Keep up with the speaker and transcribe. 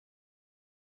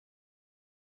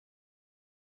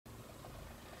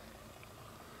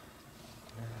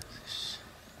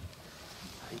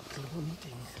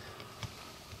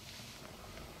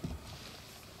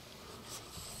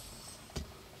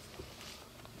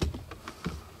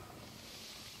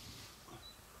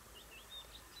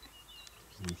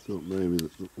Thought maybe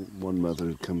that one mother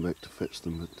had come back to fetch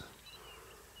them, but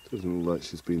it doesn't look like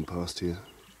she's been past here.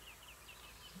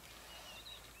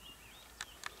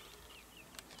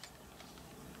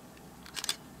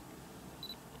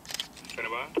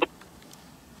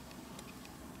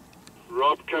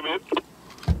 Rob, come in.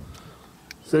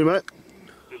 See, mate?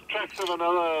 There's tracks of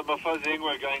another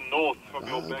mafazingwa going north from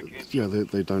your back end. Yeah,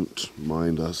 they don't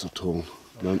mind us at all.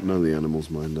 None of the animals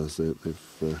mind us.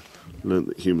 They've learnt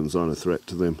that humans aren't a threat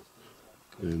to them,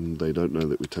 and they don't know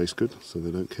that we taste good, so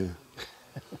they don't care.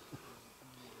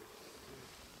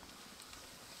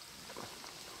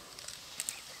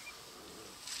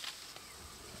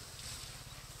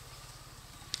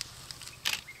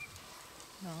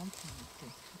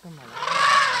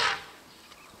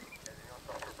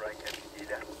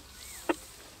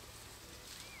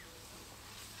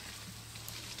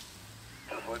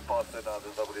 Just went past it now,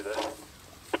 there's nobody there.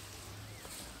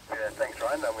 Okay, thanks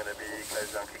Ryan, I'm going to be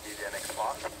closed down quickly the next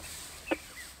mark.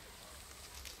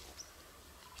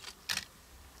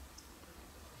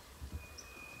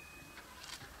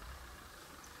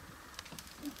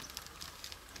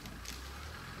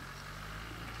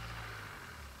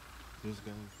 This is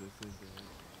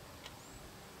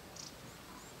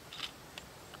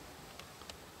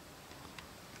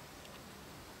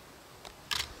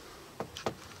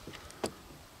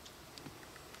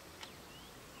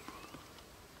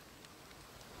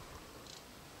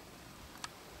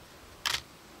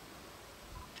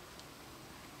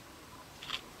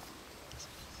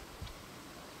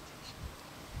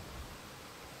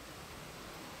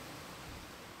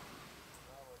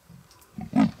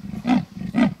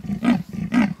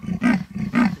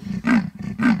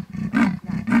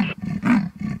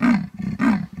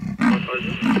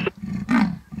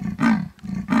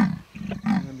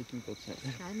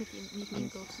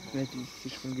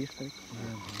Is van dichtbij.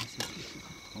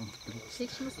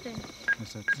 Six muss denn.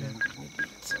 Was hat sie?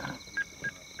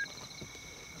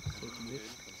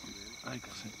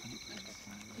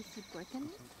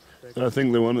 I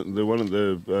think the one at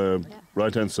the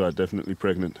right-hand side definitely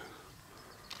pregnant.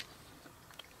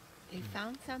 They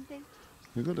found something?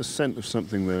 We've got a scent of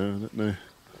something there. I don't know.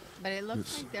 But it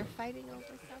looks like they're fighting over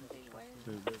something. What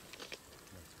is it?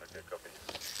 Okay, copy.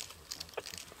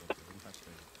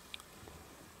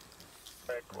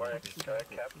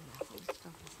 Cap.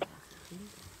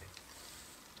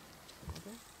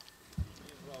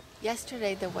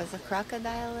 Yesterday there was a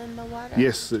crocodile in the water?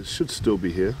 Yes, it should still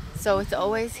be here. So it's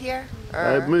always here?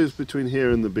 Or? It moves between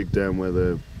here and the big dam where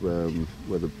the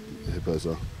hippos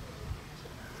are.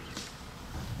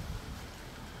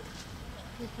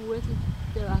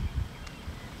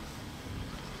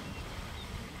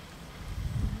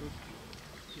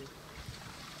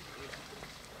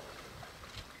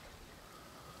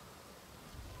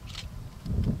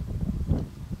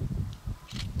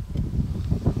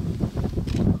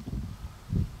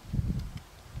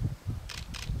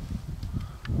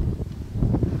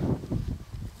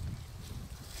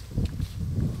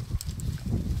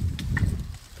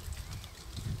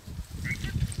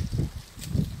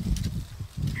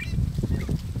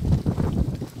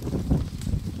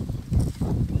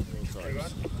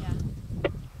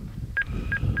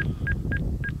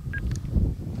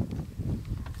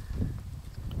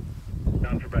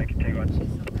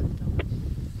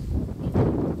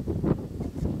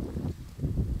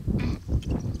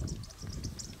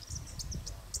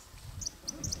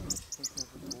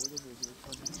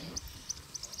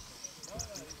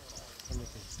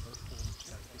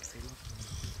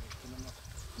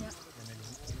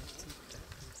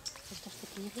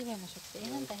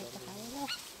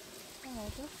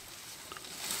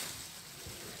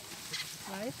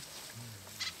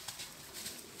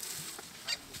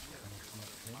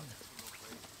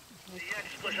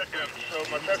 So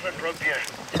myself and Rob here.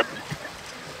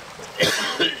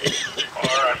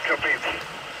 Alright, copy.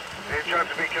 Any chance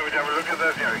we can have a look at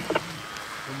that, Harry?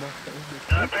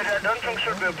 Peter, I don't think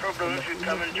so be a problem if you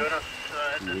come and join us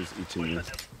at He's eating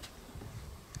it.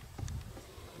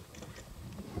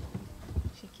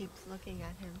 She keeps looking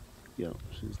at him. Yeah,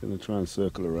 she's going to try and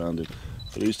circle around him.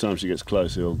 But each time she gets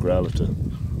close, he'll growl at her.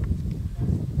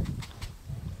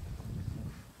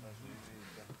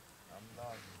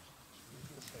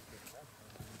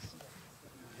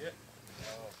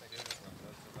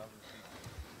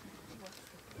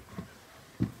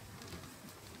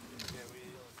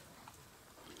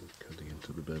 Cutting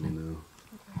into the belly now.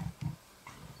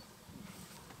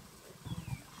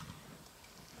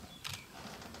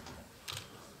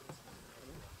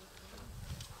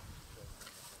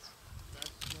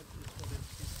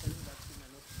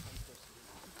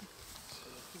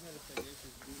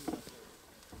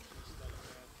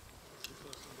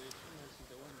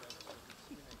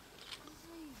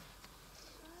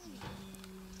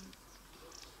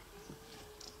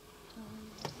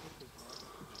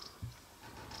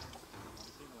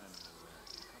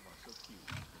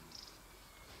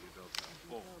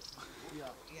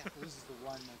 This is the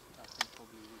one that I think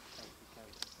probably would take the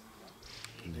cake.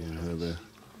 And you her there.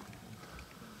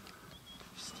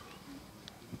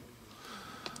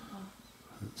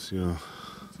 That's your.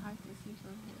 It's hard to see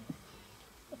from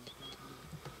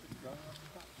here.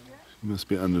 Must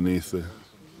be underneath there.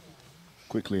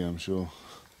 Quickly, I'm sure.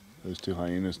 Those two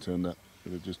hyenas turned up.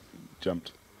 They have just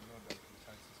jumped.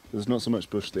 There's not so much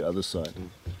bush the other side.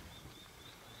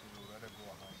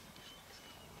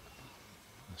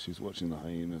 She's watching the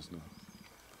hyenas now.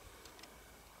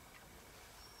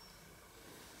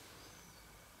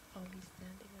 Oh, he's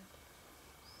standing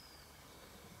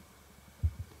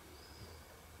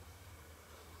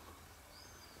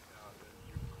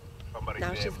up.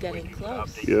 Now she's getting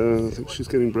close. Yeah, I think she's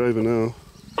getting braver now.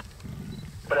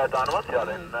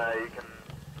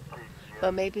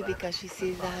 But maybe because she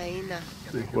sees the hyena.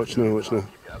 Watch now, watch now.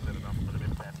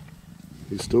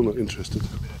 He's still not interested.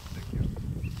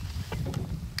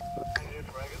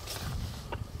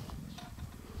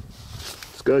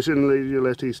 Excursion Lady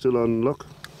Letty still on lock.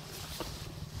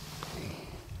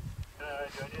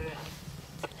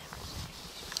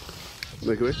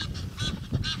 Make away.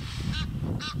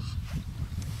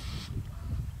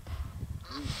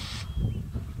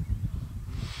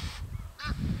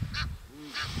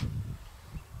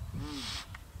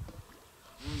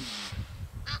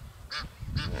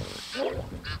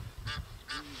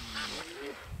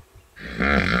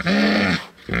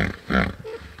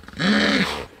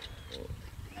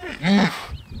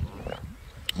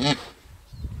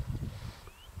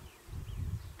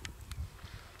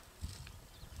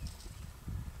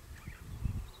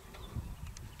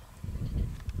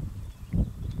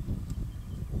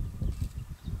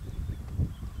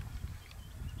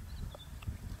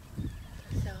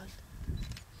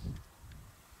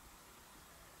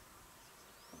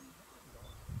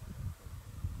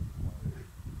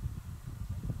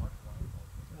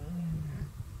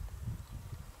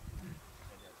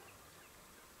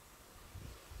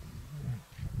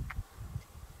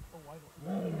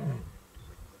 So